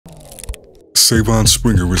Sae'Von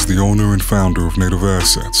Springer is the owner and founder of Native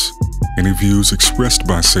Assets. Any views expressed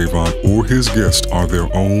by Sae'Von or his guest are their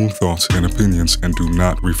own thoughts and opinions and do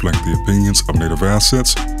not reflect the opinions of Native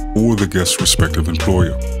Assets or the guest's respective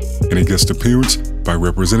employer. Any guest appearance by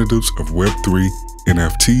representatives of Web3,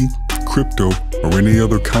 NFT, crypto, or any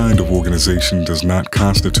other kind of organization does not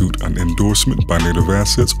constitute an endorsement by Native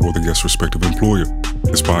Assets or the guest's respective employer.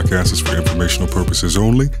 This podcast is for informational purposes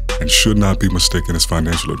only and should not be mistaken as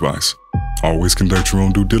financial advice. Always conduct your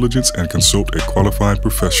own due diligence and consult a qualified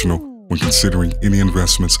professional when considering any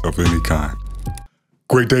investments of any kind.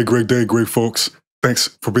 Great day, great folks.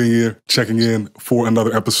 Thanks for being here, checking in for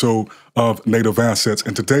another episode of Native Assets.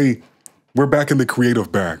 And today, we're back in the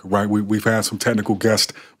creative bag, right? We've had some technical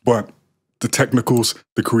guests, but the technicals,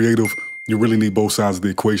 the creative, you really need both sides of the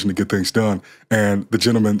equation to get things done. And the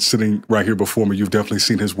gentleman sitting right here before me, you've definitely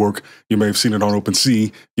seen his work. You may have seen it on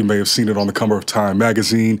OpenSea. You may have seen it on the cover of Time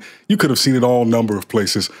magazine. You could have seen it all number of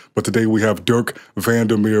places. But today we have Durk Van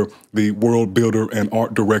De Meer, the world builder and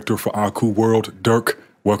art director for Aku World. Durk,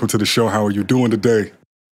 welcome to the show. How are you doing today?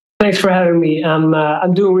 Thanks for having me.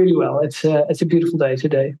 I'm doing really well. It's a beautiful day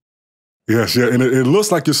today. Yes, yeah, and it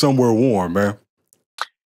looks like you're somewhere warm, man.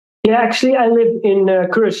 Yeah, actually, I live in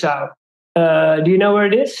Curaçao. Do you know where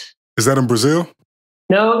it is? Is that in Brazil?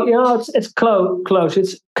 No, it's close.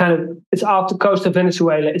 It's off the coast of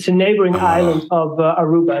Venezuela. It's a neighboring island of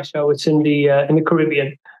Aruba, so it's in the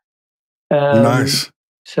Caribbean. Nice.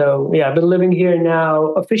 So yeah, I've been living here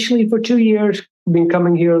now officially for 2 years. Been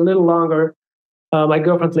coming here a little longer. My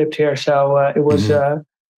girlfriend lived here, so it was.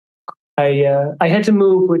 I had to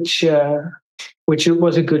move, which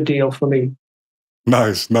was a good deal for me.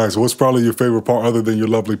 Nice. What's probably your favorite part, other than your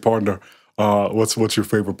lovely partner? What's your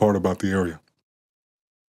favorite part about the area?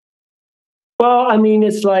 Well, I mean,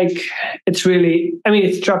 it's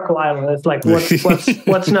tropical island. It's like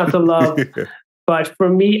what's not to love? Yeah. But for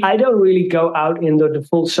me, I don't really go out in the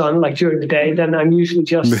full sun like during the day. Then I'm usually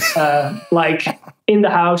just like in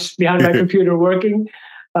the house behind my computer working.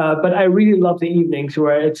 But I really love the evenings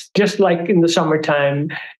where it's just like in the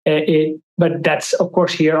summertime. But that's, of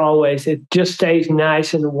course, here always. It just stays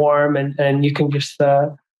nice and warm, and you can just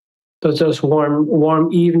those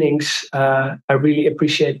warm evenings. I really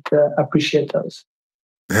appreciate those.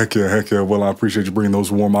 Heck yeah. Well, I appreciate you bringing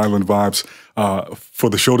those warm island vibes for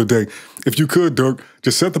the show today. If you could, Durk,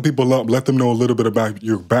 just set the people up, let them know a little bit about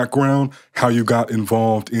your background, how you got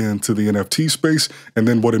involved into the NFT space, and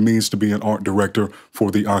then what it means to be an art director for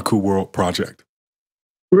the Aku World project.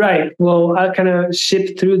 Right. Well, I kind of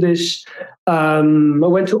sipped through this. I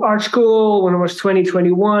went to art school when I was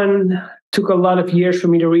 21. Took a lot of years for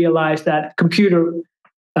me to realize that computer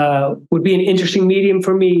would be an interesting medium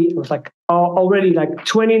for me. It was like already like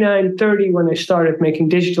 29, 30 when I started making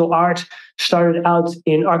digital art. Started out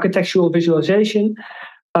in architectural visualization,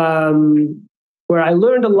 where I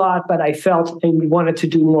learned a lot, but I felt I wanted to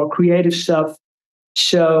do more creative stuff.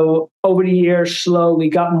 So over the years, slowly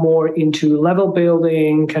got more into level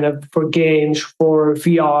building, kind of for games, for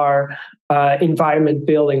VR, environment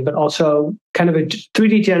building, but also kind of a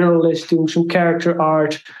 3D generalist, doing some character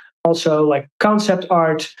art, also like concept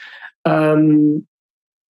art.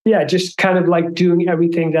 Just kind of like doing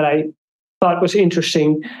everything that I thought was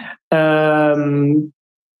interesting.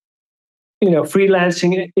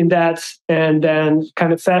 Freelancing in that, and then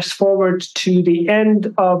kind of fast forward to the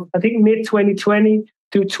end of, I think, mid-2020,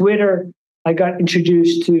 through Twitter, I got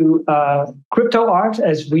introduced to crypto art,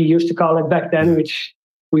 as we used to call it back then, which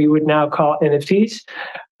we would now call NFTs.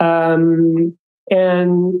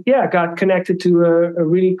 Got connected to a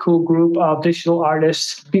really cool group of digital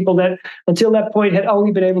artists, people that until that point had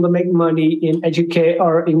only been able to make money in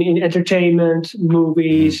in entertainment,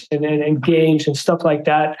 movies, and games and stuff like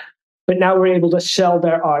that. But now we're able to sell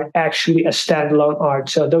their art actually as standalone art.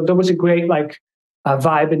 So there was a great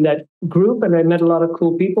vibe in that group, and I met a lot of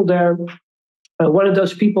cool people there. One of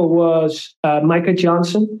those people was Micah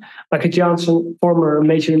Johnson. Micah Johnson, former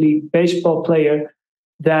Major League Baseball player,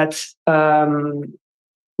 that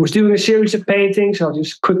was doing a series of paintings. I'll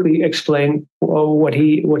just quickly explain what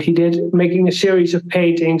he did. Making a series of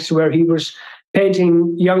paintings where he was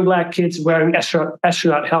painting young black kids wearing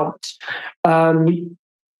astronaut helmets.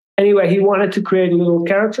 Anyway, he wanted to create a little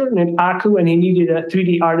character named Aku, and he needed a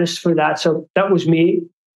 3D artist for that. So that was me.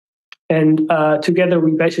 And together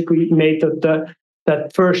we basically made the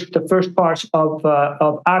first parts of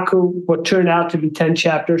Aku, what turned out to be 10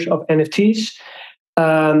 chapters of NFTs.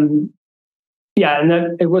 And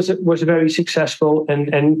that it was very successful,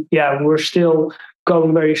 and we're still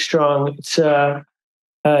going very strong. It's a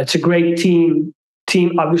great team.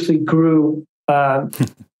 Team obviously grew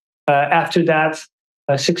after that.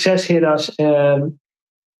 success hit us, and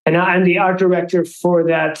I'm the art director for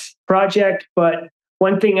that project. But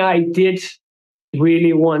one thing I did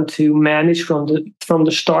really want to manage from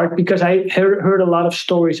the start, because I heard a lot of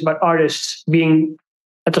stories about artists being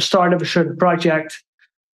at the start of a certain project,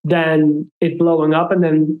 then it blowing up, and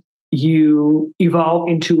then you evolve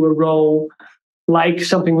into a role like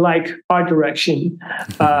something like art direction.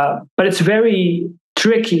 But it's very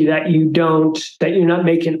tricky that you're not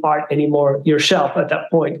making art anymore yourself at that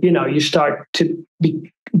point. You start to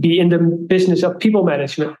be in the business of people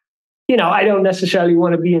management. I don't necessarily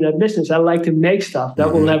want to be in that business. I like to make stuff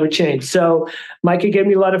that will never change. So Micah gave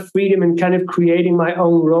me a lot of freedom in kind of creating my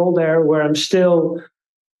own role there, where I'm still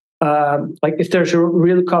like, if there's a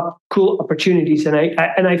really cool opportunities and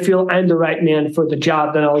I feel I'm the right man for the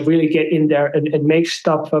job, then I'll really get in there and make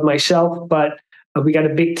stuff for myself. But we got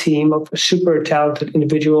a big team of super talented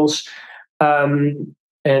individuals. And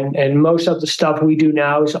most of the stuff we do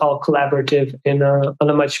now is all collaborative on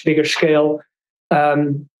a much bigger scale.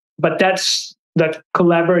 But that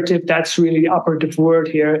collaborative, that's really the operative word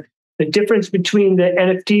here. The difference between the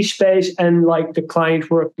NFT space and like the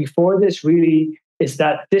client work before this really is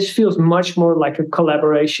that this feels much more like a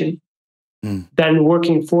collaboration than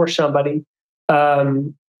working for somebody.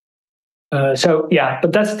 So yeah,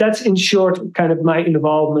 but that's in short kind of my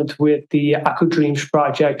involvement with the Aku Dreams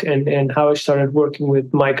project and how I started working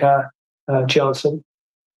with Micah Johnson.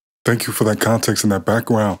 Thank you for that context and that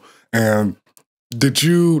background. And did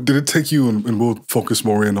it take you, and we'll focus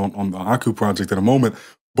more in on the Aku project in a moment,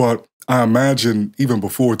 but I imagine even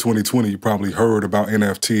before 2020, you probably heard about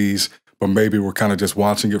NFTs, but maybe we're kind of just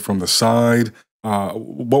watching it from the side.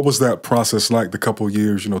 What was that process like the couple of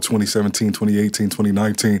years, 2017, 2018,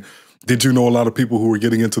 2019? Did you know a lot of people who were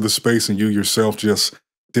getting into the space and you yourself just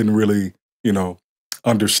didn't really,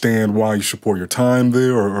 understand why you should pour your time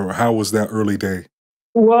there, or how was that early day?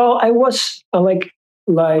 Well, I was like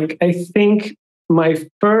I think my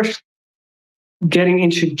first getting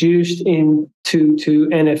introduced to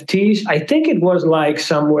NFTs, I think it was like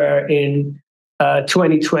somewhere in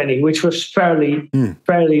 2020, which was fairly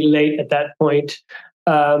late at that point.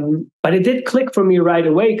 But it did click for me right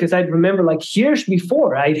away, because I remember like years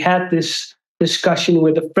before I'd had this discussion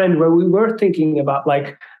with a friend where we were thinking about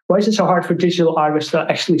like, why is it so hard for digital artists to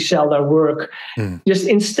actually sell their work? Just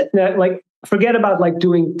instead, like, forget about like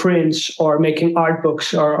doing prints or making art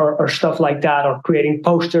books or stuff like that, or creating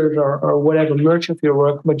posters or whatever merch of your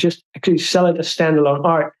work, but just actually sell it as standalone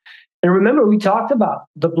art. And remember, we talked about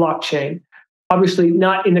the blockchain, obviously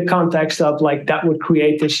not in the context of like that would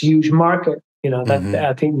create this huge market. That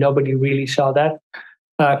I think nobody really saw that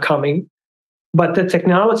coming. But the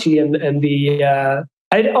technology and the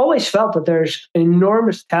I'd always felt that there's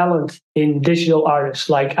enormous talent in digital artists.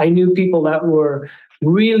 Like, I knew people that were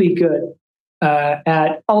really good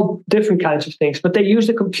at all different kinds of things, but they used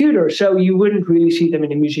a computer, so you wouldn't really see them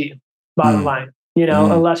in a museum, bottom line,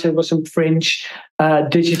 unless it was some fringe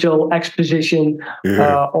digital exposition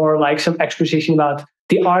or like some exposition about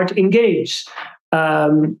the art in games.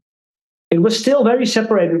 It was still very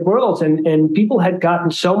separated worlds, and people had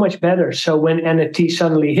gotten so much better. So when NFT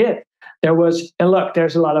suddenly hit, there's a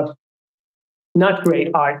lot of not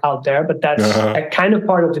great art out there, but that's a kind of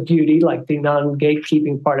part of the beauty, like the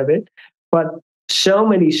non-gatekeeping part of it. But so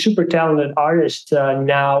many super talented artists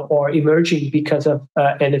now are emerging because of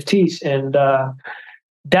NFTs, and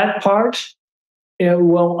that part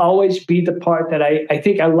will always be the part that I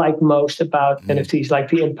think I like most about NFTs, like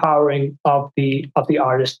the empowering of the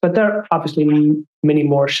artist. But there are obviously many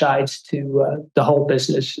more sides to the whole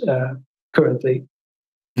business currently.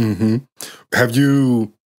 Have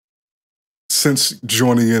you, since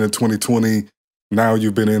joining in 2020, now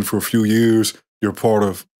you've been in for a few years, you're part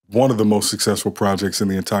of one of the most successful projects in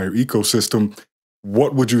the entire ecosystem.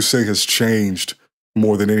 What would you say has changed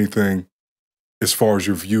more than anything as far as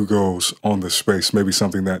your view goes on this space? Maybe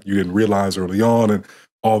something that you didn't realize early on, and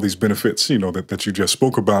all these benefits, that you just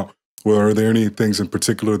spoke about. Well, are there any things in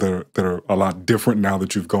particular that are a lot different now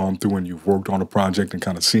that you've gone through and you've worked on a project and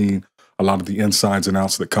kind of seen a lot of the insides and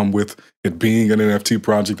outs that come with it being an NFT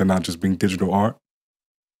project and not just being digital art?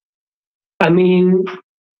 I mean,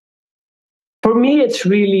 for me, it's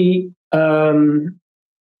really, I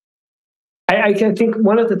think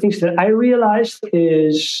one of the things that I realized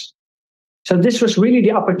is, so this was really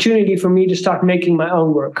the opportunity for me to start making my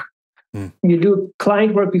own work. You do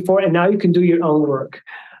client work before, and now you can do your own work.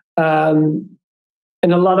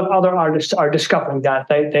 And a lot of other artists are discovering that.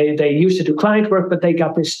 They used to do client work, but they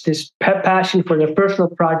got this passion for their personal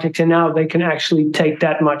projects, and now they can actually take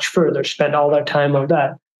that much further, spend all their time on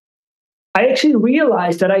that. I actually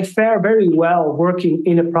realized that I fare very well working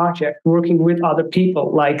in a project, working with other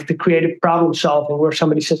people, like the creative problem solving, where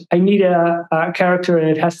somebody says, I need a character and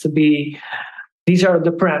it has to be, these are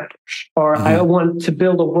the parameters, or I want to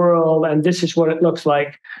build a world and this is what it looks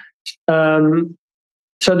like.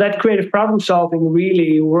 So that creative problem solving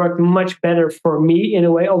really worked much better for me in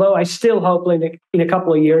a way, although I still hope in a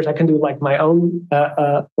couple of years I can do like my own,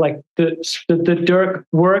 like the Durk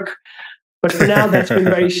work. But for now, that's been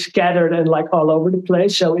very scattered and like all over the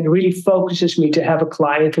place. So it really focuses me to have a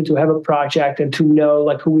client and to have a project and to know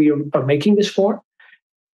like who we are making this for.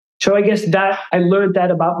 So I guess that I learned that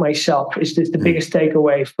about myself is this the biggest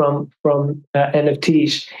takeaway from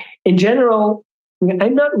NFTs. In general,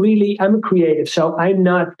 I'm a creative, so I'm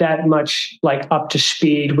not that much like up to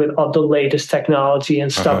speed with all the latest technology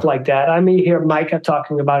and stuff like that. I mean, hear Micah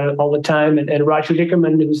talking about it all the time, and Roger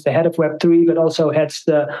Dickerman, who's the head of Web3, but also heads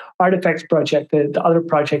the Artifex project, the other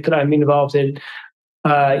project that I'm involved in.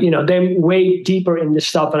 They're way deeper in this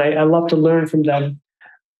stuff, and I love to learn from them.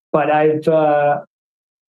 But I've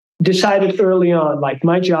decided early on, like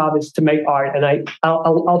my job is to make art, and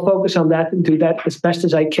I'll focus on that and do that as best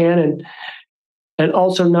as I can, and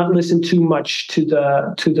also not listen too much to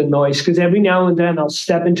the noise, because every now and then I'll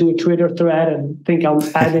step into a Twitter thread and think I'm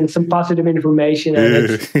adding some positive information, and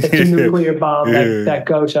it's a nuclear bomb that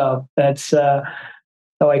goes off. That's so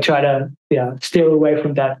I try to steer away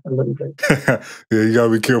from that a little bit. You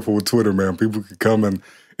gotta be careful with Twitter, man. People can come and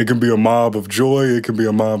it can be a mob of joy, it can be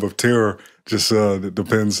a mob of terror. Just it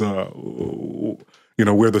depends, where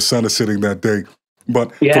the sun is sitting that day.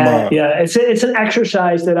 But it's an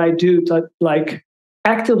exercise that I do to like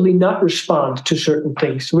actively not respond to certain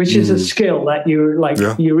things, which is a skill that you're like,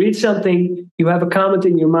 you read something, you have a comment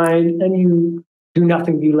in your mind, and you do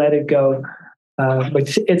nothing, you let it go.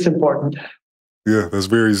 But it's important. Yeah, that's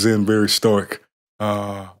very zen, very stoic.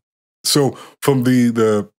 So from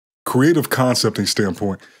the creative concepting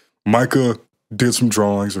standpoint, Micah did some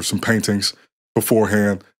drawings or some paintings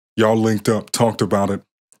beforehand. Y'all linked up, talked about it.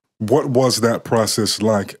 What was that process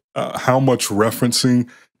like? How much referencing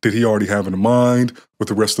did he already have in mind with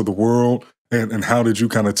the rest of the world? And how did you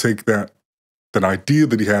kind of take that idea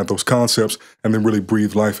that he had, those concepts, and then really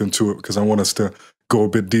breathe life into it? Because I want us to go a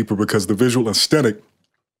bit deeper, because the visual aesthetic,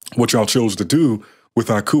 what y'all chose to do with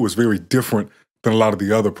Aku, is very different than a lot of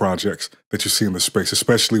the other projects that you see in the space,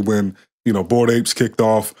 especially when, Bored Apes kicked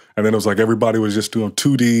off, and then it was like everybody was just doing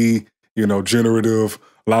 2D, generative,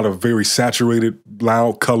 a lot of very saturated,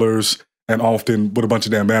 loud colors, and often with a bunch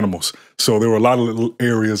of damn animals. So there were a lot of little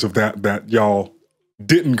areas of that y'all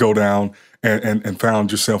didn't go down and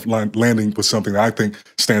found yourself landing with something that I think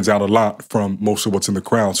stands out a lot from most of what's in the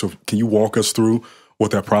crowd. So can you walk us through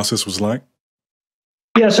what that process was like?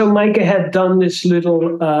 Yeah, so Micah had done this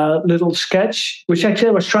little sketch, which actually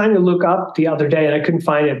I was trying to look up the other day and I couldn't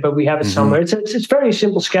find it, but we have it somewhere. It's a very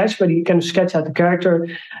simple sketch, but he kind of sketched out the character.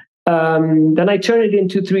 Then I turned it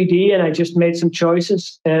into 3D and I just made some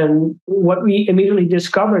choices. And what we immediately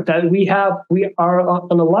discovered that we are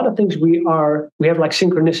on a lot of things, we have like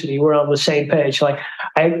synchronicity. We're on the same page. Like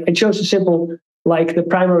I chose a simple, like the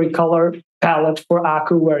primary color palette for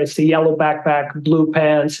Aku, where it's the yellow backpack, blue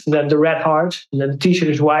pants, and then the red heart, and then the t-shirt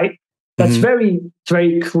is white. That's very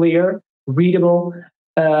clear, readable.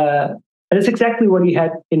 And it's exactly what he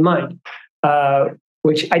had in mind.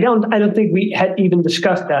 Which I don't think we had even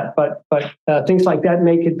discussed that, but things like that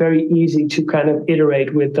make it very easy to kind of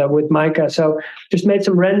iterate with Micah. So just made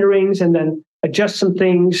some renderings and then adjust some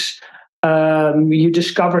things. You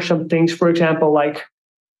discover some things, for example, like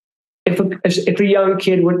if a young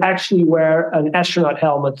kid would actually wear an astronaut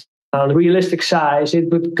helmet on realistic size, it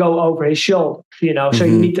would go over his shoulder. So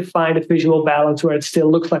you need to find a visual balance where it still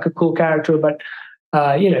looks like a cool character, but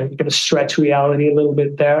you're going to stretch reality a little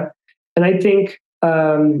bit there. And I think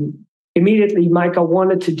immediately Micah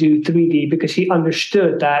wanted to do 3D because he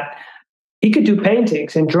understood that he could do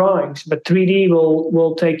paintings and drawings, but 3D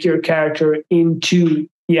will take your character into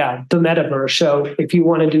the metaverse. So if you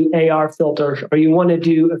want to do AR filters, or you want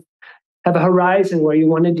to have a horizon where you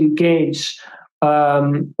want to do games,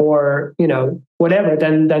 or whatever,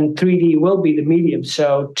 then 3D will be the medium.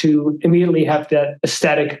 So to immediately have that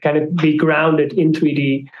aesthetic kind of be grounded in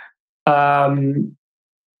 3D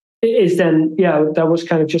is then, that was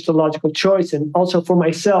kind of just a logical choice. And also for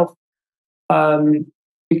myself,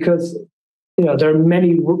 because, there are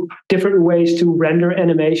many different ways to render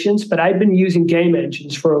animations, but I've been using game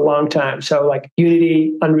engines for a long time. So like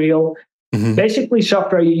Unity, Unreal, basically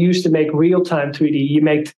software you use to make real-time 3D.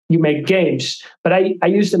 You make games, but I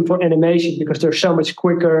use them for animation because they're so much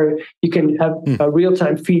quicker. You can have a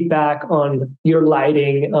real-time feedback on your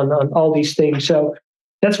lighting, on all these things. So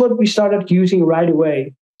that's what we started using right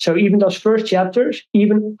away. So even those first chapters,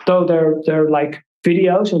 even though they're like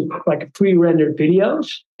videos and like pre-rendered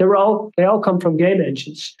videos, they all come from game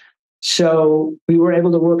engines. So we were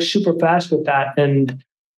able to work super fast with that. And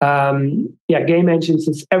game engines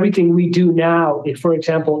is everything we do now. If, for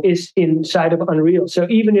example, is inside of Unreal. So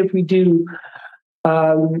even if we do,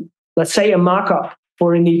 let's say, a mock-up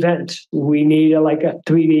for an event, we need a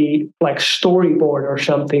 3D like storyboard or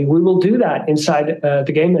something. We will do that inside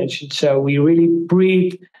the game engine. So we really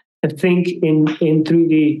breathe and think in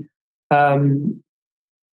 3D.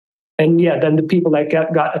 Then the people that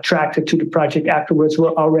got attracted to the project afterwards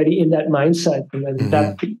were already in that mindset, and then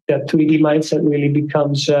that 3D mindset really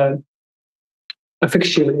becomes a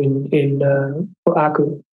fixture in for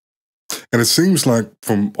Aku. And it seems like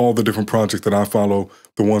from all the different projects that I follow,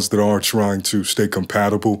 the ones that are trying to stay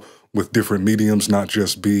compatible with different mediums, not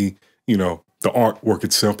just be, the artwork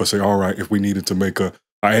itself, but say, all right, if we needed to make an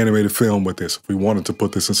animated film with this, if we wanted to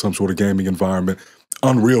put this in some sort of gaming environment,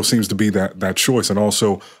 Unreal seems to be that choice. And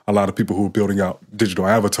also a lot of people who are building out digital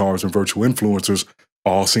avatars and virtual influencers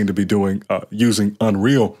all seem to be using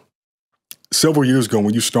Unreal. Several years ago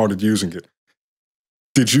when you started using it,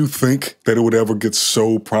 did you think that it would ever get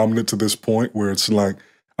so prominent to this point where it's like,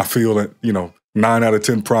 I feel that, 9 out of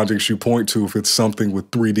 10 projects you point to, if it's something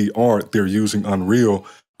with 3D art, they're using Unreal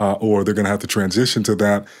or they're going to have to transition to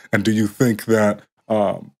that. And do you think that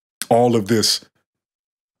all of this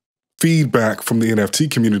feedback from the NFT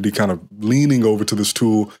community kind of leaning over to this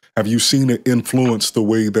tool, have you seen it influence the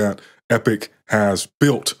way that Epic has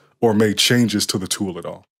built or made changes to the tool at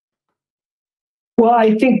all? Well,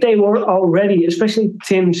 I think they were already, especially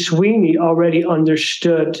Tim Sweeney, already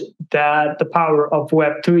understood that the power of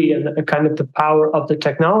Web3 and kind of the power of the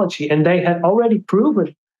technology. And they had already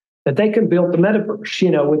proven that they can build the metaverse,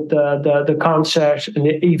 with the concerts and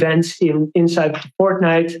the events inside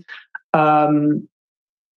Fortnite.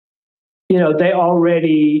 They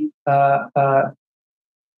already kind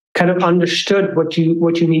of understood what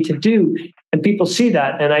you need to do, and people see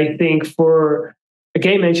that. And I think for a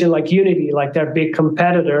game engine like Unity, like their big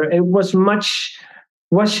competitor, it was much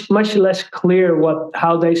less clear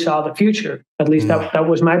how they saw the future. At least that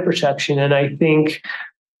was my perception. And I think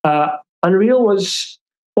Unreal was,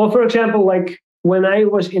 well, for example, like when I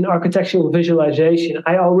was in architectural visualization,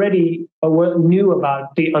 I already knew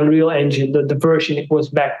about the Unreal Engine, the version it was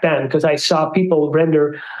back then, because I saw people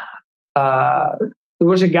render. There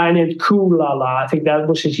was a guy named Kulala, I think that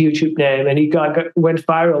was his YouTube name, and he went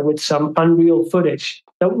viral with some Unreal footage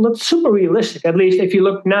that looked super realistic. At least if you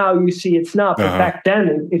look now, you see it's not. But back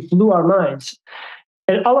then, it blew our minds.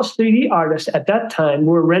 And all us 3D artists at that time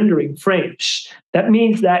were rendering frames. That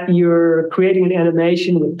means that you're creating an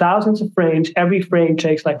animation with thousands of frames. Every frame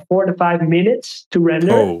takes like 4 to 5 minutes to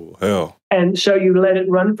render. Oh, hell. And so you let it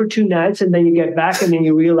run for 2 nights, and then you get back, and then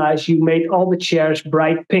you realize you made all the chairs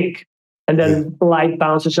bright pink. And then light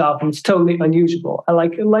bounces off, and it's totally unusable. I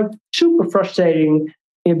like super frustrating,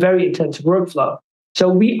 a very intensive workflow. So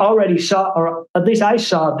we already saw, or at least I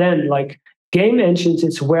saw then, like game engines,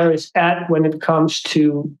 it's where it's at when it comes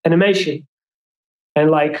to animation,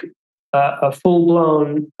 and like a full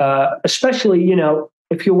blown, especially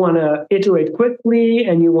if you want to iterate quickly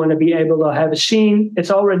and you want to be able to have a scene,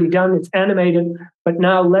 it's already done, it's animated. But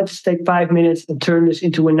now let's take 5 minutes and turn this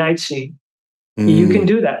into a night scene. You can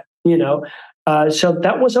do that. So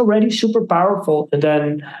that was already super powerful. And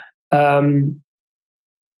then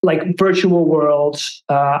like virtual worlds,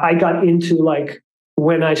 I got into like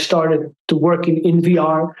when I started to work in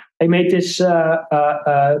VR. I made this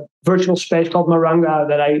virtual space called Maranga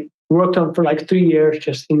that I worked on for like 3 years,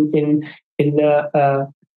 just in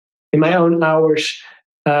my own hours.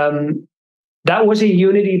 That was a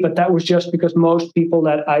Unity, but that was just because most people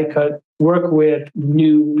that I could work with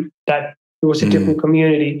knew that it was a different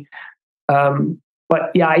community.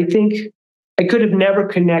 But yeah, I think I could have never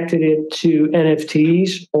connected it to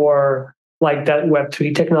NFTs or like that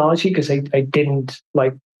Web3 technology because I didn't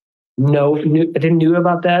like I didn't know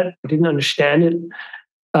about that. I didn't understand it.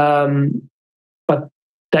 But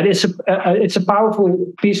that is it's a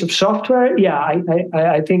powerful piece of software. Yeah,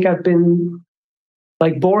 I think I've been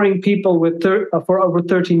like boring people for over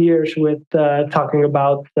 13 years with talking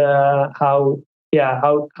about how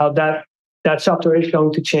that software is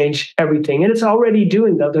going to change everything. And it's already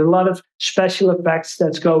doing that. There's a lot of special effects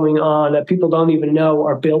that's going on that people don't even know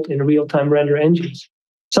are built in real-time render engines.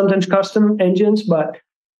 Sometimes custom engines, but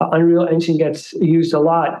Unreal Engine gets used a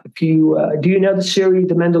lot. If you do you know the series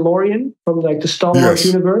The Mandalorian from like the Star Wars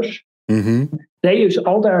universe? Mm-hmm. They use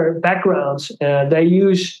all their backgrounds. They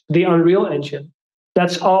use the Unreal Engine.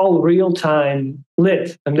 that's all real time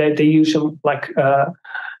lit, and they use some like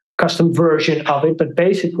custom version of it. But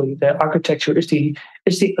basically, the architecture is the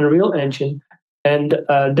Unreal Engine, and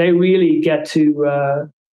they really get to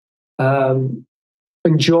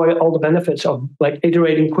enjoy all the benefits of like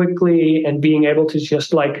iterating quickly and being able to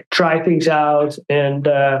just like try things out. And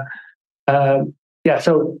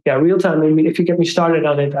real time. I mean, if you get me started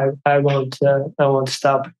on it, I won't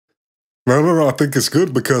stop. No. I think it's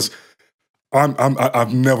good because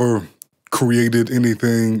I've never created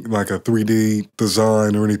anything like a 3D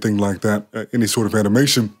design or anything like that, any sort of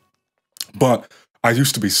animation. But I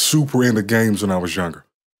used to be super into games when I was younger.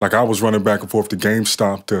 Like I was running back and forth to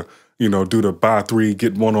GameStop to, do the buy 3,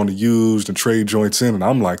 get 1 on the used and trade joints in. And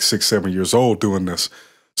I'm like 6, 7 years old doing this.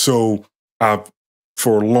 So I've,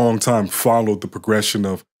 for a long time, followed the progression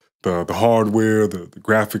of the hardware, the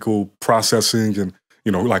graphical processing, and,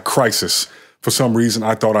 like Crysis. For some reason,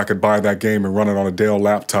 I thought I could buy that game and run it on a Dell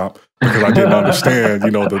laptop because I didn't understand,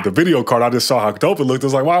 the video card. I just saw how dope it looked. I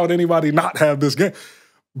was like, why would anybody not have this game?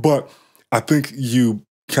 But I think you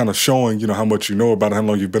kind of showing, how much you know about it, how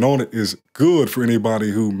long you've been on it is good for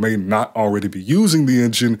anybody who may not already be using the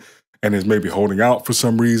engine and is maybe holding out for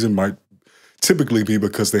some reason. Might typically be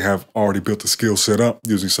because they have already built a skill set up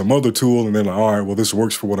using some other tool, and they're like, all right, well, this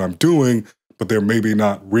works for what I'm doing, but they're maybe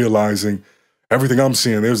not realizing everything I'm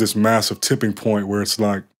seeing. There's this massive tipping point where it's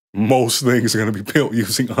like most things are going to be built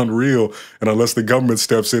using Unreal, and unless the government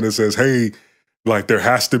steps in and says, hey, like there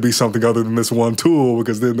has to be something other than this one tool,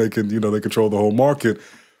 because then they can, they control the whole market.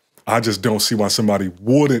 I just don't see why somebody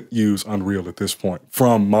wouldn't use Unreal at this point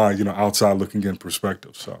from my, outside looking in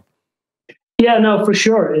perspective. So. Yeah, no, for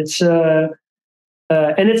sure. It's,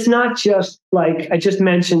 and it's not just like, I just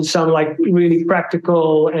mentioned some like really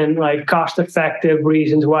practical and like cost effective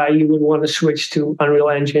reasons why you would want to switch to Unreal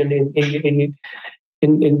Engine in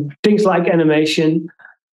things like animation.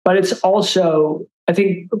 But it's also, I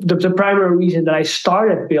think the primary reason that I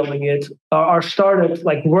started building it or started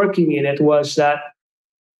like working in it was that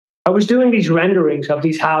I was doing these renderings of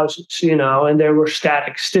these houses, and they were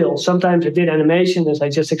static still. Sometimes I did animation, as I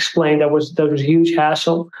just explained. That was a huge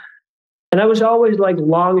hassle. And I was always like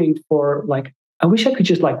longing for like, I wish I could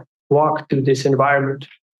just like walk through this environment.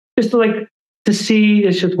 Just to see,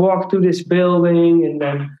 just walk through this building. And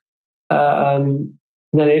then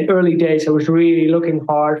in early days, I was really looking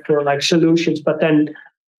hard for like solutions. But then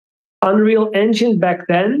Unreal Engine back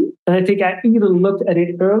then, and I think I even looked at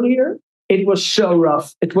it earlier, it was so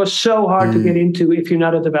rough. It was so hard to get into if you're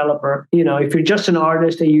not a developer. If you're just an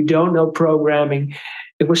artist and you don't know programming,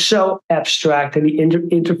 it was so abstract and the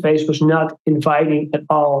interface was not inviting at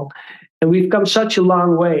all. And we've come such a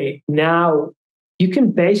long way. Now you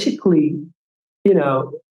can basically,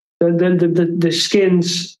 the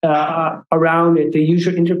skins around it, the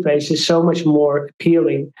user interface is so much more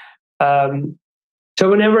appealing. So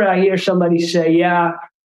whenever I hear somebody say, yeah,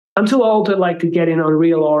 I'm too old to get in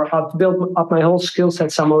Unreal, or I've built up my whole skill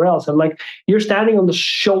set somewhere else, I'm like, you're standing on the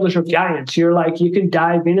shoulders of giants. You're like, you can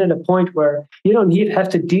dive in at a point where you don't have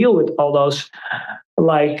to deal with all those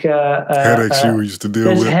headaches you used to deal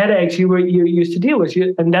with. Headaches you used to deal with.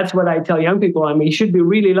 And that's what I tell young people. I mean, you should be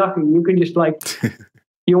really lucky. You can just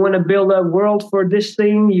you want to build a world for this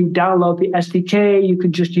thing, you download the SDK, you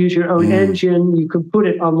could just use your own engine, you can put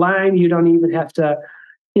it online, you don't even have to,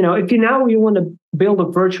 if you want to build a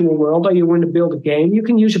virtual world or you want to build a game, you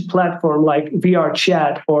can use a platform like VR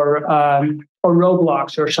Chat or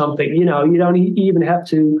Roblox or something. You don't even have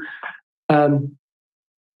to, and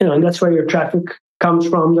that's where your traffic comes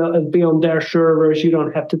from. Be on their servers. You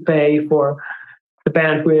don't have to pay for the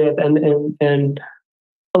bandwidth and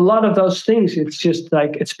a lot of those things. It's just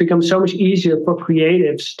like it's become so much easier for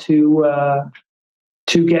creatives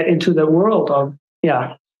to get into the world of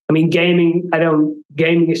I mean, gaming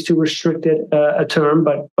is too restricted a term,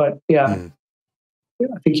 but yeah,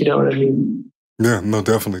 I think you know what I mean. Yeah, no,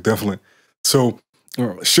 definitely. So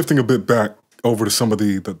shifting a bit back over to some of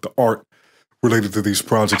the art related to these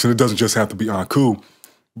projects, and it doesn't just have to be Aku,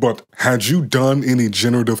 but had you done any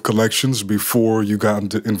generative collections before you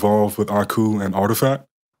got involved with Aku and Artifact?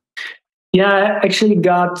 Yeah, I actually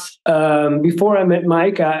got, before I met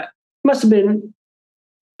Micah, must have been,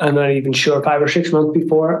 I'm not even sure, 5 or 6 months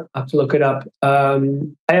before. I have to look it up. I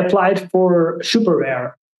applied for Super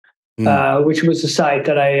Rare, which was a site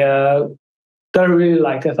that I really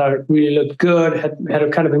liked. I thought it really looked good, had a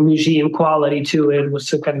kind of a museum quality to it. It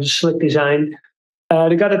was a kind of slick design.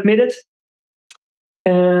 They got admitted.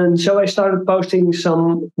 And so I started posting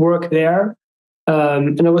some work there.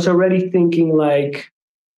 And I was already thinking like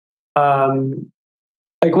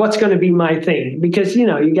what's going to be my thing? Because,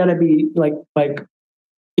 you got to be like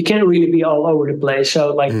you can't really be all over the place.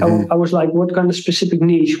 So like I was like, what kind of specific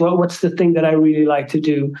niche? What's the thing that I really like to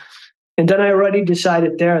do? And then I already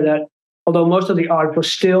decided there that although most of the art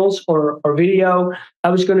was stills or video, I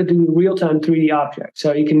was going to do real-time 3D objects.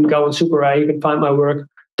 So you can go on Super AI, you can find my work.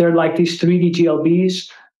 They're like these 3D GLBs.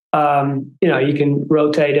 You can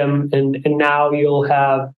rotate them, and now you'll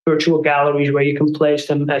have virtual galleries where you can place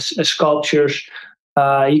them as sculptures.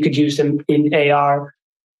 You could use them in AR.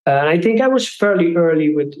 And I think I was fairly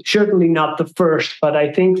early with, certainly not the first, but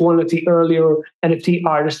I think one of the earlier NFT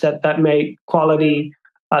artists that made quality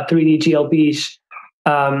 3D GLBs.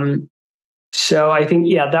 So I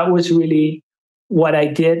think, that was really what I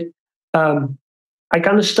did. I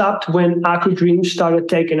kind of stopped when Aku Dreams started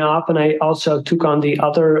taking off, and I also took on the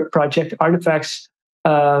other project, Artifex,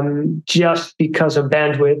 just because of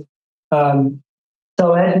bandwidth.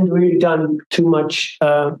 So I hadn't really done too much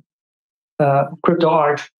crypto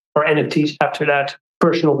art or NFTs after that,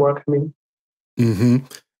 personal work, I mean. Mm-hmm.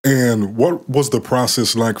 And what was the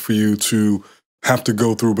process like for you to have to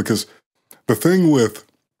go through? Because the thing with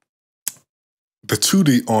the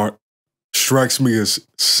 2D art strikes me as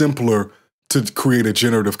simpler to create a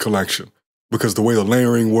generative collection, because the way the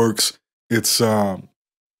layering works, it's a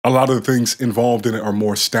lot of the things involved in it are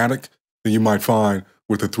more static than you might find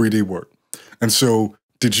with the 3D work. And so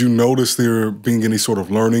did you notice there being any sort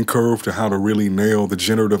of learning curve to how to really nail the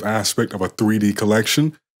generative aspect of a 3D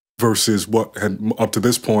collection versus what had, up to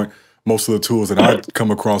this point, most of the tools that I'd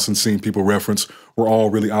come across and seen people reference were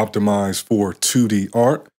all really optimized for 2D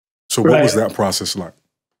art? So what was that process like?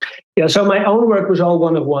 Yeah, so my own work was all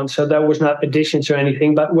one of one, so that was not additions or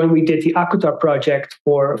anything. But when we did the Akutar project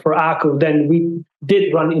for Aku, then we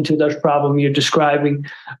did run into those problems you're describing,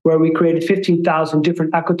 where we created 15,000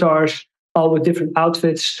 different Akutars, all with different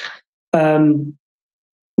outfits. I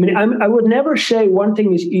would never say one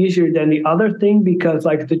thing is easier than the other thing, because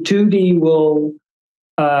like the 2D will,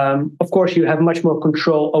 of course, you have much more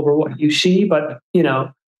control over what you see, but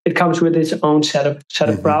it comes with its own set of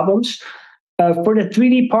problems. For the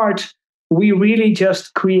 3D part, we really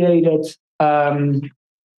just created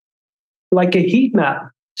like a heat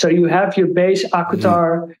map. So you have your base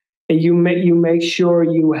Akutar, and you make sure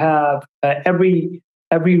you have every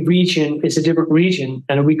region is a different region,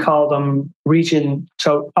 and we call them region.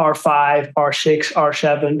 So R5, R6,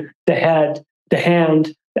 R7, the head, the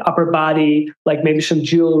hand, the upper body, like maybe some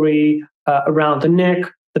jewelry around the neck,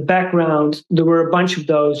 the background. There were a bunch of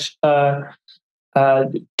those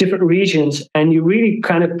different regions, and you really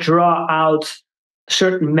kind of draw out a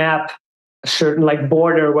certain map, a certain like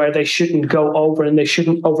border where they shouldn't go over and they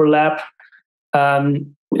shouldn't overlap.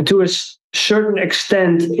 To a certain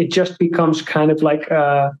extent, it just becomes kind of like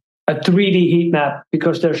a 3D heat map,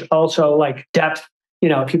 because there's also like depth.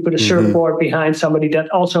 If you put a surfboard behind somebody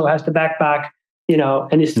that also has the backpack,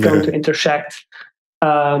 and is going to intersect.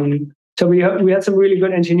 So we had some really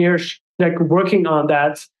good engineers like working on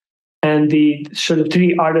that. And the sort of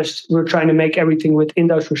 3D artists were trying to make everything within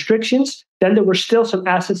those restrictions. Then there were still some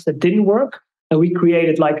assets that didn't work, and we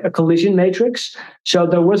created like a collision matrix. So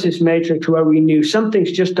there was this matrix where we knew some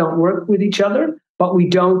things just don't work with each other, but we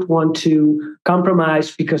don't want to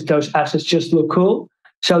compromise because those assets just look cool.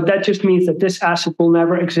 So that just means that this asset will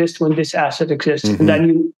never exist when this asset exists. And then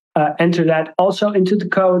you enter that also into the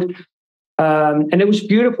code. And it was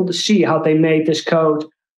beautiful to see how they made this code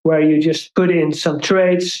where you just put in some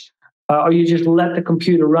traits, or you just let the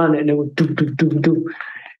computer run and it would do.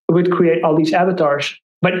 It would create all these avatars.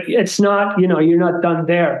 But it's not, you're not done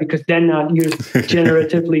there, because then you've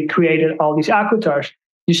generatively created all these avatars.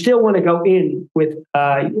 You still want to go in with,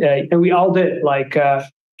 and we all did, like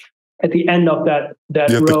at the end of that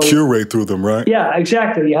you have row. to curate through them, right? Yeah,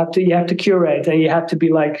 exactly. You have to curate, and you have to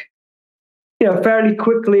be like, fairly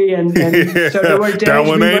quickly, and so there were days that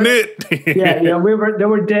one ain't it. There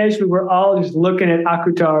were days we were all just looking at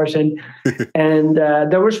Akutars, and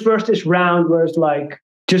there was first this round where it's like,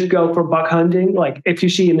 just go for bug hunting. Like if you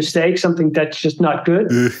see a mistake, something that's just not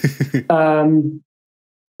good,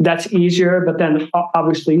 that's easier. But then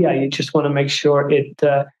obviously, you just want to make sure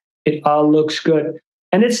it all looks good.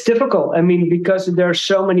 And it's difficult. I mean, because there are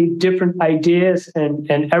so many different ideas, and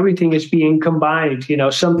everything is being combined.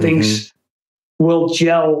 Some things will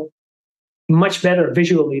gel much better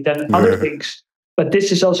visually than other things. But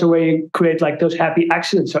this is also where you create like those happy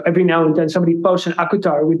accidents. So every now and then somebody posts an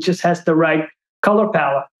Akutar which just has the right color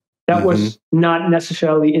palette. That was not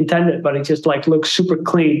necessarily intended, but it just like looks super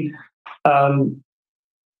clean. So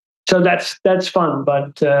that's fun.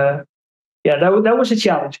 But that was a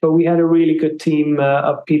challenge. But we had a really good team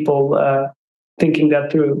of people thinking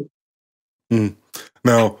that through.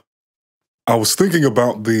 Now, I was thinking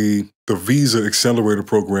about the the Visa Accelerator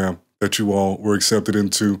program that you all were accepted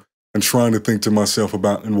into, and trying to think to myself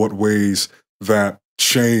about in what ways that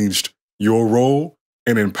changed your role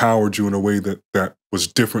and empowered you in a way that was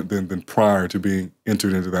different than prior to being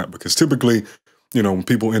entered into that. Because typically, when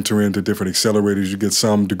people enter into different accelerators, you get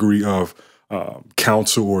some degree of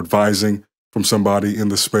counsel or advising from somebody in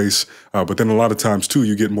the space. But then a lot of times, too,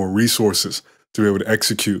 you get more resources to be able to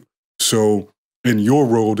execute. So in your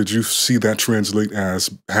role, did you see that translate as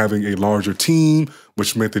having a larger team,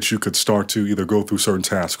 which meant that you could start to either go through certain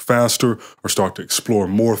tasks faster or start to explore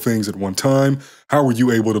more things at one time? How were you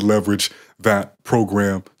able to leverage that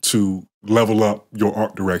program to level up your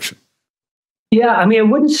art direction? Yeah, I mean, I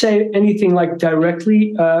wouldn't say anything like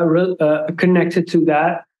directly connected to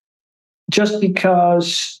that, just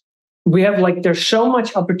because we have there's so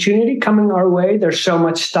much opportunity coming our way. There's so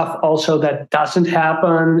much stuff also that doesn't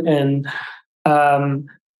happen, and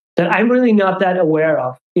that I'm really not that aware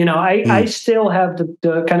of. I still have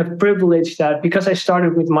the kind of privilege that because I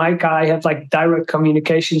started with Micah, I have direct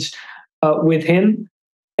communications with him,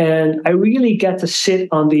 and I really get to sit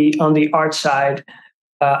on the art side.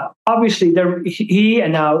 Obviously, he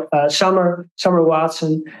and now Summer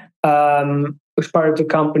Watson, who's part of the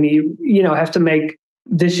company, have to make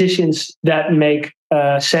decisions that make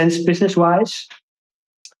sense business wise.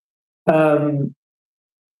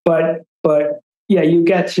 But yeah, you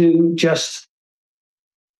get to just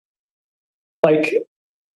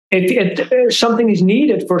if something is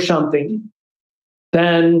needed for something,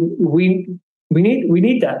 then we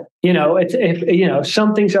need that. If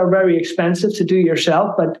some things are very expensive to do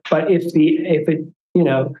yourself, but if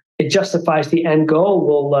it justifies the end goal,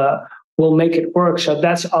 we'll make it work. So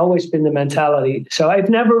that's always been the mentality. So I've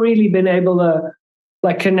never really been able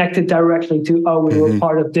to connect it directly to we were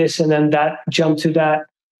part of this and then that jump to that,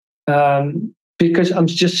 because I'm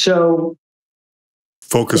just so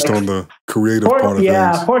focused on the creative part of things.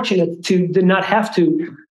 Yeah, fortunate to not have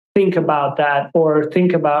to think about that or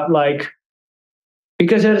think about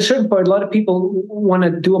because at a certain point, a lot of people want to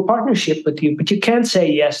do a partnership with you, but you can't say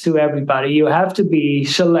yes to everybody. You have to be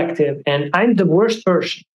selective. And I'm the worst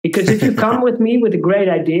person, because if you come with me with a great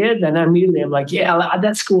idea, then immediately I'm like, yeah,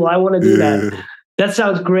 that's cool. I want to do that. That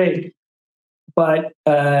sounds great. But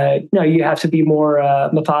no, you have to be more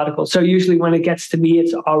methodical. So usually when it gets to me,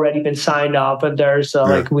 it's already been signed off, and there's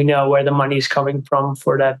we know where the money is coming from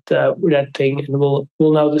for that thing, and we'll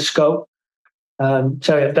know the scope.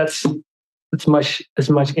 So yeah, that's as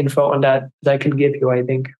much info on that as I can give you, I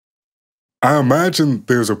think. I imagine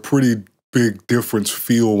there's a pretty big difference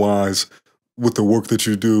feel-wise with the work that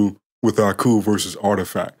you do with Aku versus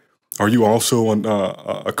Artifact. Are you also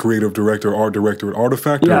a creative director, art director at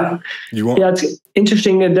Artifact? Yeah, it's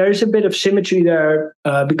interesting that there's a bit of symmetry there,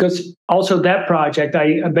 because also that project,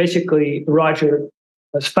 Roger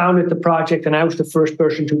has founded the project, and I was the first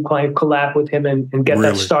person to collab with him and get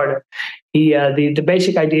that started. The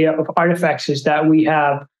basic idea of Artifex is that we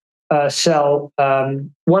have sell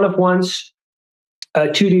one-of-ones,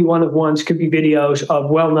 2D one-of-ones, could be videos of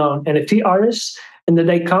well-known NFT artists, and then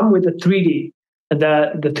they come with a 3D. And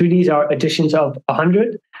the 3Ds are editions of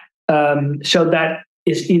 100. So that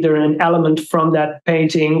is either an element from that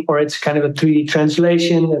painting, or it's kind of a 3D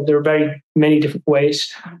translation. There are very many different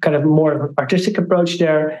ways, kind of more of an artistic approach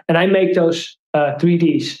there. And I make those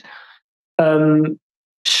 3Ds. And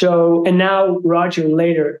now Roger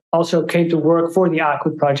later also came to work for the Aku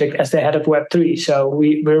project as the head of Web3. So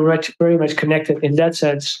we're very much connected in that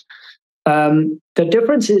sense. The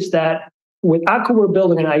difference is that with Aku, we're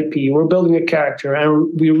building an IP, we're building a character, and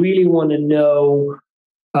we really want to know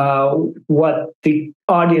what the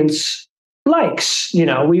audience likes.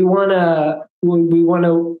 We want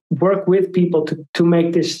to work with people to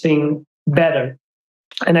make this thing better.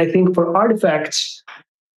 And I think for Artifacts,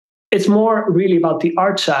 it's more really about the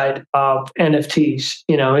art side of NFTs.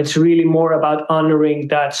 It's really more about honoring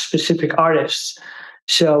that specific artist.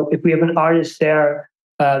 So if we have an artist there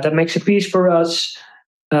that makes a piece for us,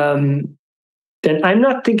 then I'm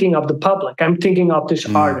not thinking of the public. I'm thinking of this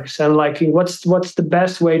artist, and what's the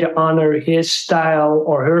best way to honor his style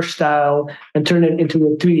or her style and turn it into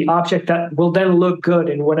a 3D object that will then look good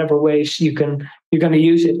in whatever ways you're going to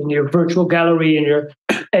use it in your virtual gallery, in your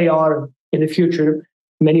AR in the future,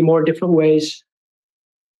 many more different ways.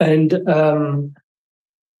 And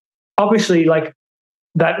obviously,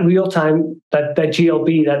 that real-time, that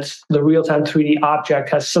GLB, that's the real-time 3D object,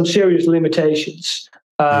 has some serious limitations.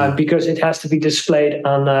 Because it has to be displayed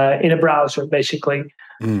in a browser, basically.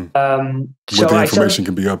 But the information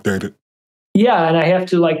can be updated. Yeah, and I have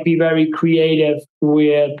to be very creative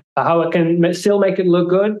with how I can still make it look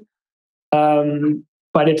good,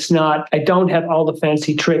 but I don't have all the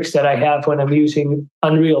fancy tricks that I have when I'm using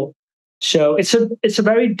Unreal. So it's a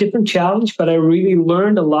very different challenge, but I really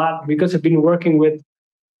learned a lot because I've been working with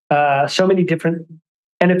so many different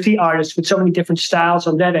NFT artists with so many different styles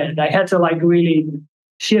on that end. I had to like really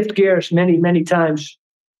shift gears many, many times.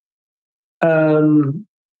 So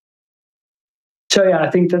yeah,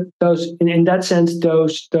 I think that those, in that sense,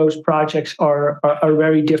 those projects are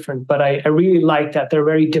very different. But I really like that they're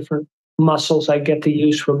very different muscles I get to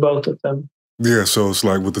use for both of them. Yeah, so it's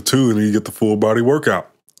like with the two, and then you get the full body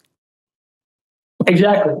workout.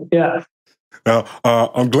 Exactly. Yeah. Now,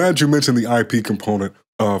 I'm glad you mentioned the IP component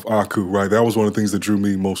of Aku. Right, that was one of the things that drew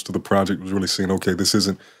me most to the project. Was really seeing, okay, this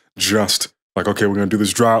isn't just like, okay, we're gonna do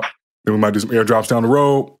this drop, then we might do some airdrops down the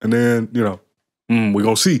road, and then we're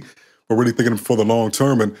gonna see. We're really thinking for the long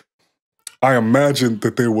term, and I imagine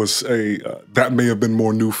that there was that may have been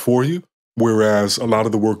more new for you, whereas a lot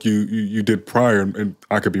of the work you did prior, and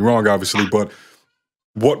I could be wrong, obviously, but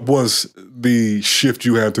what was the shift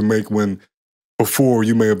you had to make when before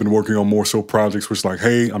you may have been working on more so projects where it's like,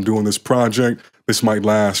 hey, I'm doing this project, this might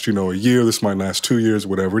last, a year, this might last 2 years,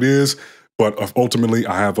 whatever it is, but ultimately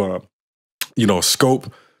I have a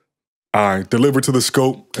scope, I deliver to the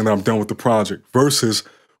scope, and I'm done with the project, versus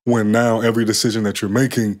when now every decision that you're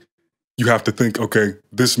making, you have to think, okay,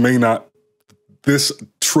 this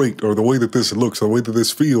trait or the way that this looks, or the way that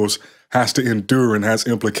this feels has to endure and has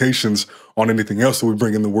implications on anything else that we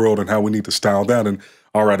bring in the world and how we need to style that. And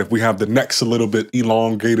all right, if we have the necks a little bit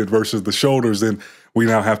elongated versus the shoulders, then we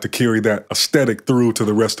now have to carry that aesthetic through to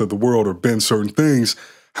the rest of the world or bend certain things.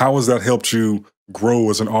 How has that helped you grow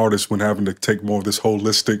as an artist when having to take more of this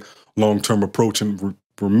holistic, long-term approach and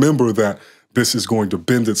remember that this is going to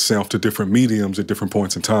bend itself to different mediums at different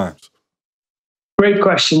points in times? Great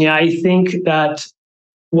question. Yeah, I think that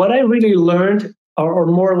what I really learned or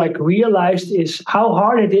more like realized is how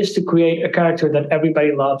hard it is to create a character that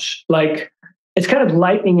everybody loves. Like, it's kind of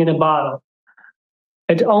lightning in a bottle.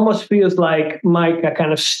 It almost feels like Micah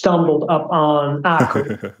kind of stumbled up on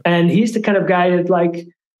Aku. And he's the kind of guy that like,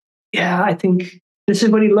 yeah, I think this is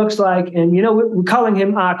what he looks like. And, we're calling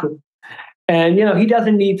him Aku. And, he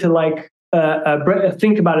doesn't need to like,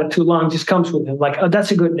 think about it too long, just comes with him like, oh,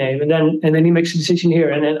 that's a good name, and then he makes a decision here,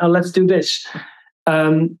 and then let's do this.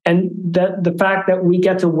 And the fact that we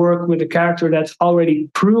get to work with a character that's already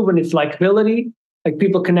proven its likability, like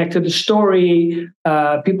people connect to the story,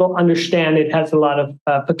 people understand it has a lot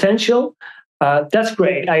of potential. That's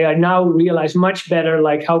great. I now realize much better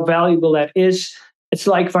like how valuable that is. It's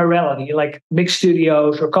like virality. Like big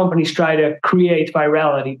studios or companies try to create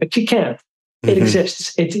virality, but you can't. It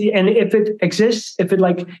exists. And if it exists, if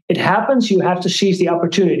it happens, you have to seize the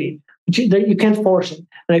opportunity. You can't force it.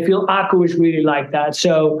 And I feel Aku is really like that.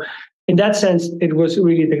 So in that sense, it was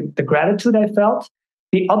really the gratitude I felt.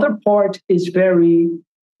 The other part is very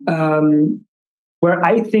where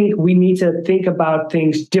I think we need to think about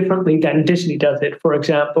things differently than Disney does it. For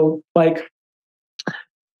example, like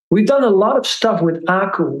we've done a lot of stuff with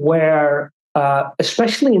Aku where,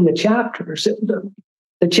 especially in the chapters,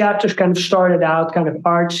 the chapters kind of started out kind of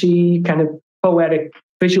artsy, kind of poetic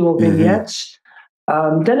visual vignettes.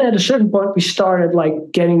 Then at a certain point, we started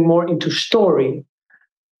like getting more into story.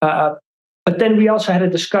 But then we also had a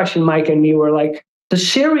discussion, Mike and me were like, the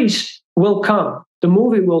series will come, the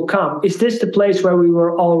movie will come. Is this the place where we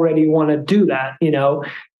were already want to do that?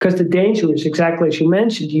 Because the danger is exactly as you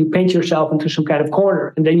mentioned, you paint yourself into some kind of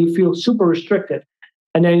corner and then you feel super restricted.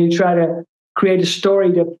 And then you try to create a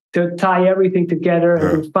story to tie everything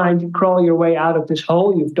together and crawl your way out of this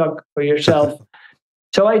hole you've dug for yourself.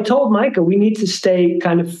 So I told Micah, we need to stay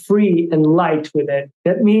kind of free and light with it.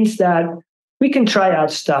 That means that we can try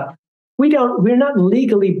out stuff. We're not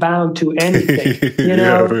legally bound to anything.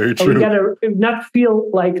 Very true. We gotta not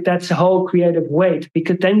feel like that's a whole creative weight,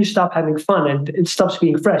 because then you stop having fun and it stops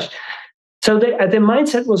being fresh. So the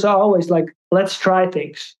mindset was always like, let's try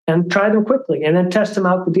things and try them quickly and then test them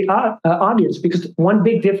out with the audience. Because one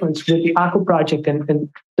big difference with the Aku project and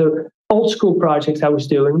the old school projects I was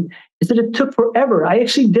doing is that it took forever. I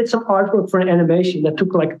actually did some artwork for an animation that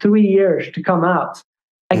took like 3 years to come out.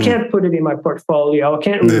 I can't put it in my portfolio. I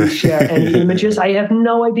can't really share any images. I have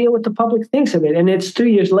no idea what the public thinks of it. And it's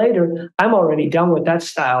 3 years later, I'm already done with that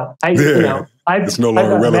style. It's no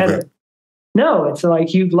longer relevant. Better. No, it's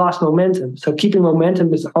like you've lost momentum. So keeping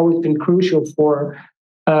momentum has always been crucial for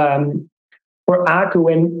Aku.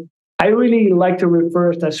 And I really like to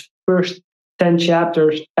refer to as first 10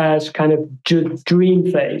 chapters as kind of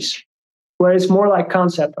dream phase, where it's more like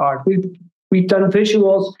concept art. We've done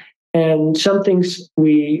visuals, and some things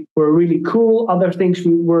we were really cool. Other things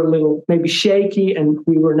we were a little maybe shaky, and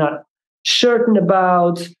we were not certain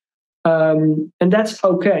about, and that's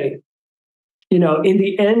okay. In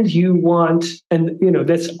the end, you want, and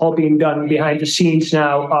that's all being done behind the scenes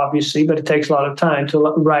now, obviously, but it takes a lot of time to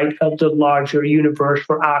write the larger universe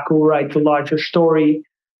for Aku, write the larger story.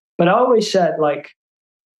 But I always said,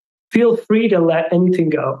 feel free to let anything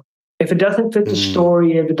go. If it doesn't fit the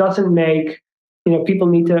story, if it doesn't make, people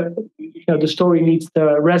need to, the story needs to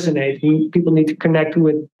resonate. People need to connect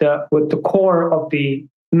with the core of the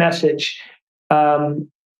message. A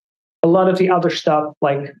lot of the other stuff,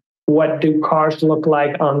 like what do cars look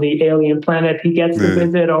like on the alien planet he gets to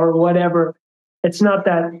visit or whatever, it's not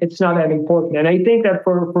that important. And I think that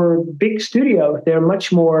for big studios, they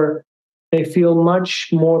feel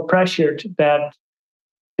much more pressured that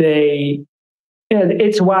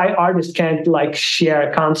it's why artists can't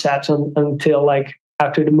share concepts until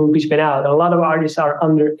after the movie's been out. A lot of artists are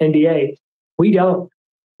under NDA. We don't.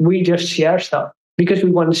 We just share stuff because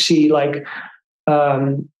we want to see what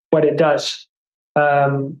it does.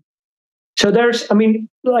 So there's,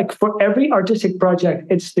 for every artistic project,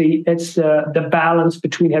 it's the balance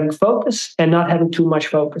between having focus and not having too much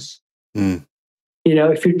focus. If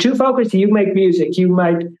you're too focused, you make music, you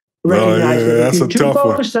might recognize it. If you're too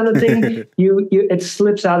focused on a thing, it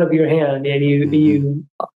slips out of your hand, and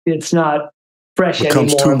it's not fresh anymore.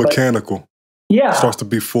 Becomes too mechanical. Yeah, starts to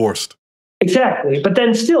be forced. Exactly, but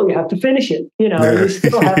then still you have to finish it. You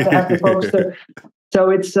still have to have the focus. So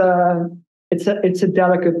it's a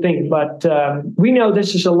delicate thing, but we know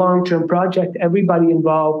this is a long-term project. Everybody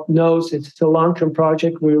involved knows it's a long-term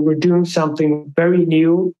project. We're doing something very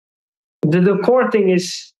new. The core thing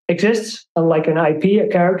exists, unlike an IP, a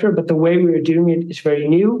character, but the way we're doing it is very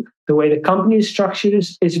new. The way the company is structured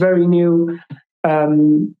is very new.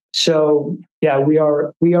 So yeah, we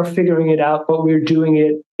are figuring it out, but we're doing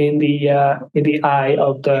it in the eye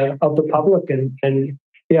of the public, and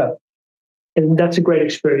that's a great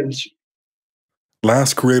experience.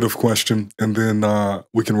 Last creative question, and then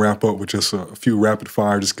we can wrap up with just a few rapid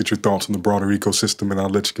fire. Just get your thoughts on the broader ecosystem, and I'll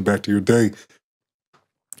let you get back to your day.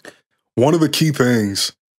 One of the key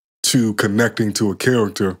things to connecting to a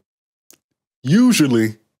character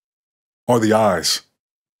usually are the eyes.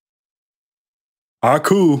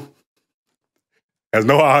 Aku has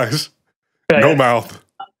no eyes, no mouth.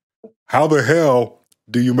 How the hell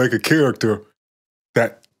do you make a character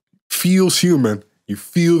that feels human, you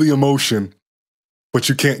feel the emotion, but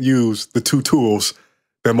you can't use the two tools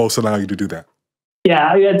that most allow you to do that?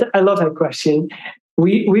 Yeah, I love that question.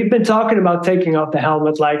 We've been talking about taking off the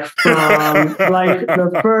helmet from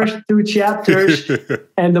the first 2 chapters,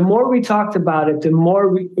 and the more we talked about it, the more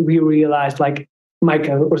we realized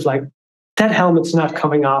Micah was like, that helmet's not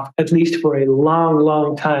coming off, at least for a long,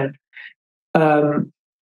 long time.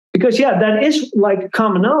 Because that is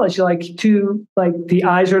common knowledge. The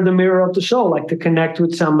eyes are the mirror of the soul. To connect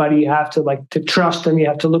with somebody, you have to trust them. You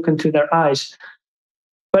have to look into their eyes.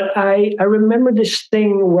 But I remember this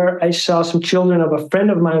thing where I saw some children of a friend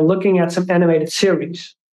of mine looking at some animated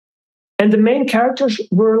series, and the main characters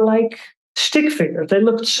were like stick figures. They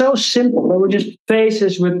looked so simple. They were just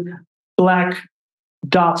faces with black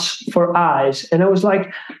dots for eyes. And I was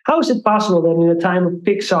like, how is it possible that in a time of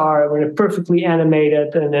Pixar, when they're perfectly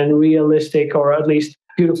animated and then realistic, or at least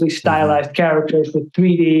beautifully stylized characters with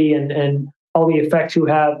 3D and all the effects you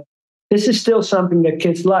have, this is still something that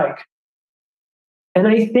kids like? And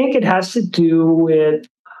I think it has to do with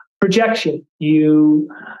projection. You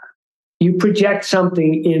project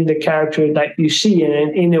something in the character that you see,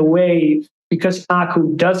 and in a way, because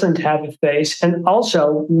Aku doesn't have a face, and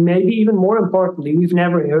also, maybe even more importantly, we've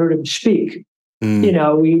never heard him speak. We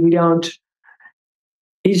don't.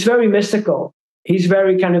 He's very mystical. He's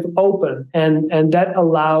very kind of open, and that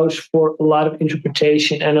allows for a lot of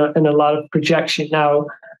interpretation and a lot of projection. Now,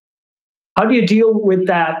 how do you deal with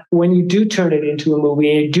that when you do turn it into a movie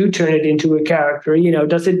and you do turn it into a character?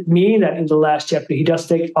 Does it mean that in the last chapter he does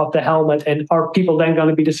take off the helmet, and are people then going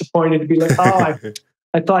to be disappointed to be like, oh,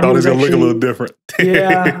 I thought he was going to look a little different.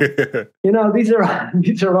 Yeah.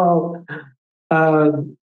 These are all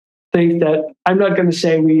things that I'm not going to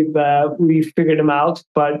say we've figured them out,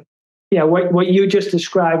 but yeah, what you just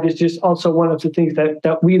described is just also one of the things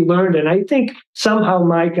that we learned, and I think somehow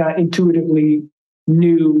Micah intuitively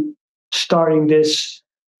knew starting this,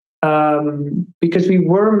 because we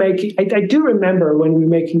were making. I do remember when we were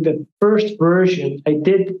making the first version, I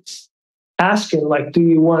did ask him, do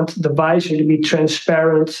you want the visor to be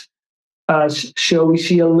transparent? So we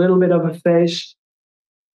see a little bit of a face.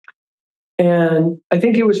 And I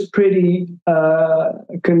think he was pretty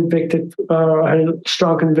convicted, had a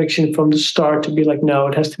strong conviction from the start to be like, no,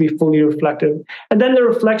 it has to be fully reflective. And then the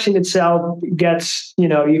reflection itself gets,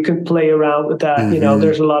 you can play around with that.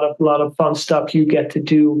 There's a lot of fun stuff you get to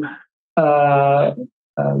do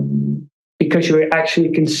because you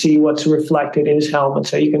actually can see what's reflected in his helmet.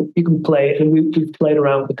 So you can play it, and we've played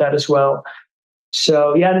around with that as well.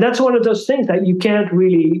 So yeah, and that's one of those things that you can't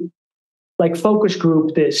really like focus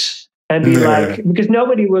group this and be like, because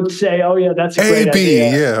nobody would say, oh yeah, that's a great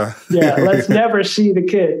idea. Yeah, let's never see the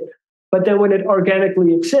kid. But then when it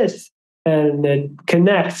organically exists and it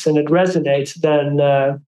connects and it resonates, then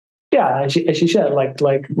as you said,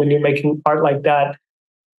 like when you're making art like that,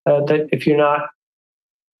 that if you're not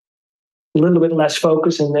a little bit less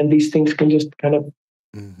focused, and then these things can just kind of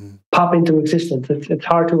pop into existence. It's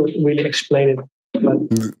hard to really explain it.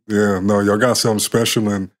 But. Yeah, no, y'all got something special,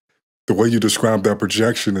 and the way you describe that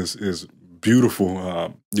projection is beautiful.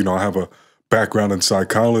 I have a background in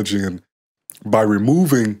psychology, and by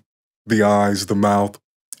removing the eyes, the mouth,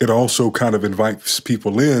 it also kind of invites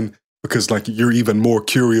people in because like you're even more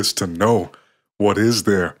curious to know what is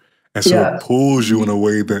there. And so it pulls you in a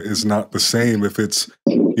way that is not the same if it's,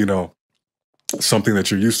 something that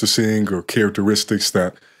you're used to seeing or characteristics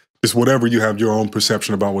that just whatever you have your own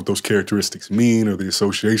perception about what those characteristics mean or the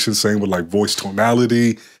association, same with like voice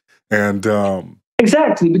tonality. And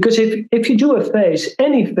exactly, because if you do a face,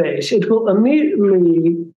 any face, it will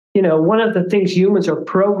immediately, one of the things humans are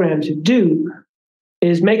programmed to do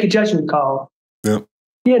is make a judgment call. Yeah.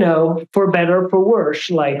 For better or for worse.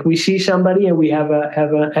 Like we see somebody and we have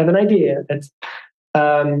an idea. That's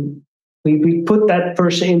we put that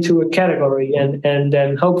person into a category, and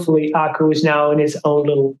then hopefully Aku is now in his own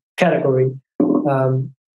little category.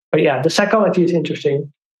 But yeah, the psychology is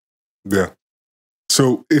interesting. Yeah.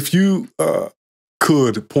 So if you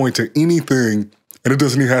could point to anything, and it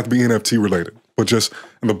doesn't even have to be NFT related, but just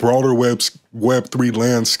in the broader Web3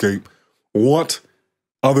 landscape, what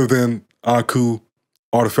other than Aku,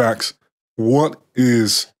 Artifex, what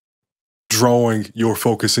is drawing your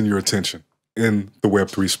focus and your attention in the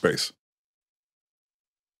Web3 space?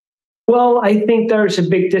 Well, I think there's a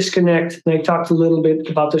big disconnect, and I talked a little bit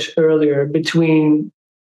about this earlier, between,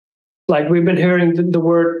 like, we've been hearing the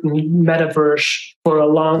word Metaverse for a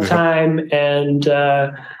long time, and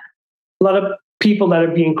a lot of people that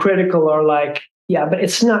are being critical are like, yeah, but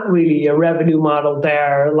it's not really a revenue model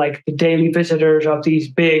there. Like the daily visitors of these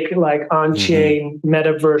big, like on-chain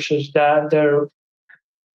metaverses,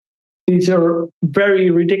 these are very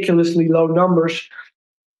ridiculously low numbers.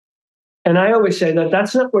 And I always say that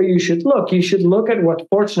that's not where you should look. You should look at what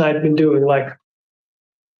Fortnite have been doing, like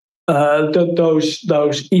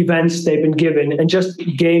those events they've been given, and just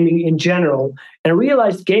gaming in general, and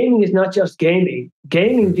realize gaming is not just gaming.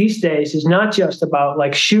 Gaming these days is not just about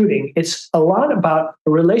like shooting. It's a lot about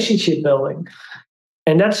relationship building.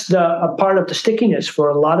 And that's a part of the stickiness for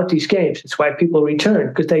a lot of these games. It's why people return,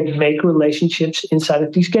 because they make relationships inside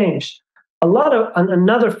of these games.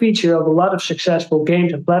 Another feature of a lot of successful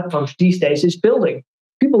games and platforms these days is building.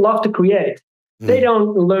 People love to create. They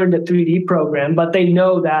don't learn the 3D program, but they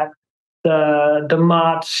know that the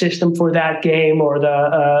mod system for that game or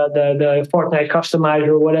the Fortnite customizer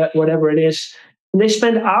or whatever it is. And they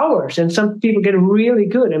spend hours, and some people get really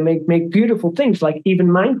good and make beautiful things, like even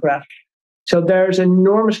Minecraft. So there's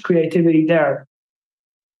enormous creativity there.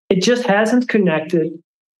 It just hasn't connected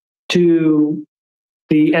to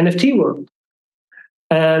the NFT world.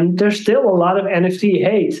 And there's still a lot of NFT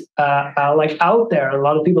hate like out there. A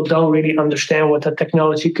lot of people don't really understand what the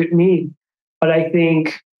technology could mean. But I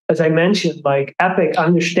think, as I mentioned, like Epic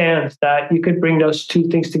understands that you could bring those two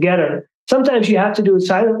things together. Sometimes you have to do it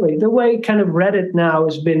silently. The way kind of Reddit now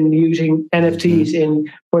has been using NFTs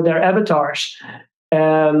for their avatars.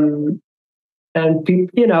 And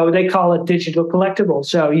people, they call it digital collectibles.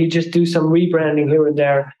 So you just do some rebranding here and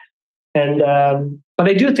there. And but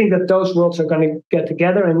I do think that those worlds are going to get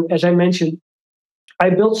together. And as I mentioned, I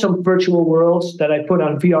built some virtual worlds that I put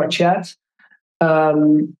on VR chat.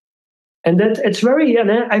 And that it's very, and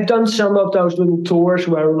I've done some of those little tours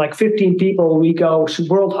where like 15 people, we go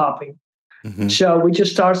world hopping. So we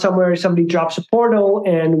just start somewhere, somebody drops a portal,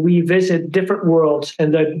 and we visit different worlds,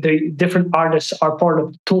 and the different artists are part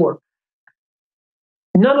of the tour.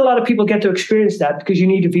 Not a lot of people get to experience that because you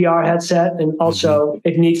need a VR headset, and also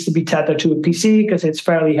it needs to be tethered to a PC because it's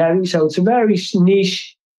fairly heavy. So it's a very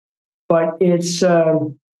niche, but it's I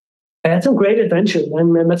had some great adventures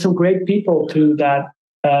and I met some great people through that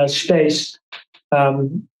space.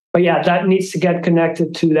 But yeah, that needs to get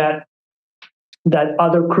connected to that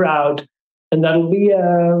other crowd, and that'll be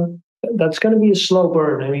that's going to be a slow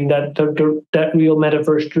burn. I mean, that real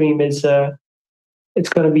metaverse dream is it's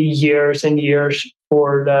going to be years and years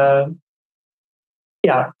for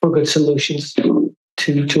good solutions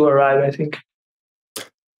to arrive, I think.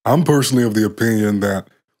 I'm personally of the opinion that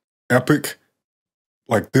Epic,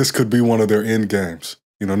 like, this could be one of their end games.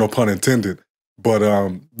 You know, no pun intended. But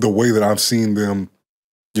the way that I've seen them,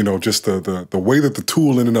 you know, just the way that the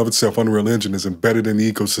tool in and of itself, Unreal Engine, is embedded in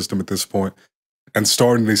the ecosystem at this point, and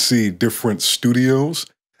starting to see different studios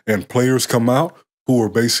and players come out who are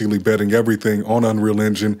basically betting everything on Unreal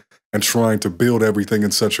Engine and trying to build everything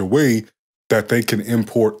in such a way that they can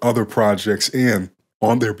import other projects in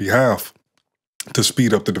on their behalf to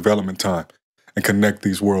speed up the development time and connect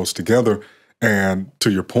these worlds together. And to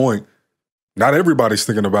your point, not everybody's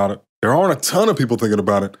thinking about it. There aren't a ton of people thinking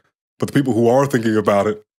about it, but the people who are thinking about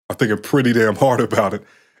it are thinking pretty damn hard about it.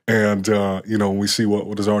 And, you know, when we see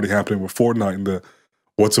what is already happening with Fortnite and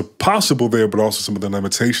what's possible there, but also some of the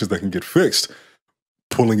limitations that can get fixed,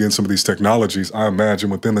 pulling in some of these technologies, I imagine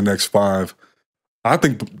within the next 5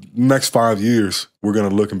 years, we're going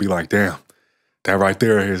to look and be like, damn, that right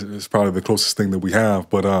there is probably the closest thing that we have,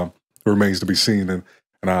 but it remains to be seen, and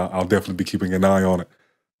I'll definitely be keeping an eye on it.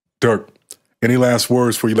 Durk, any last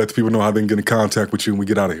words before you let the people know how they can get in contact with you and we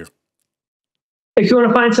get out of here? If you want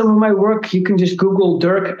to find some of my work, you can just Google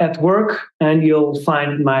Durk at Work, and you'll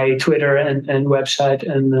find my Twitter and website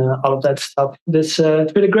and all of that stuff. It's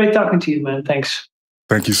been a great talking to you, man. Thanks.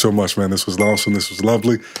 Thank you so much, man. This was awesome. This was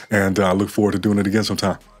lovely, and I look forward to doing it again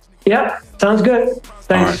sometime. Yeah, sounds good.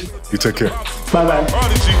 Thanks. All right, you take care. Bye-bye.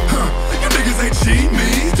 You niggas ain't cheat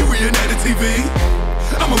me to reenact the TV.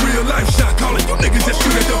 I'm a real life shot calling. You niggas just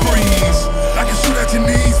shoot at the breeze. I can shoot at your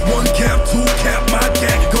knees. 1 cap, 2 cap, my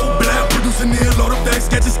cat. Go black, producing near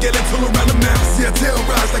Artifex. Sketch a skeletal around the map. See, I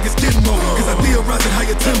terrorize like it's getting more. Cause I theorize at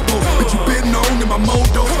higher tempo. But you been on in my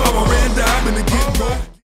modo. I'm a ran dive in the get roll.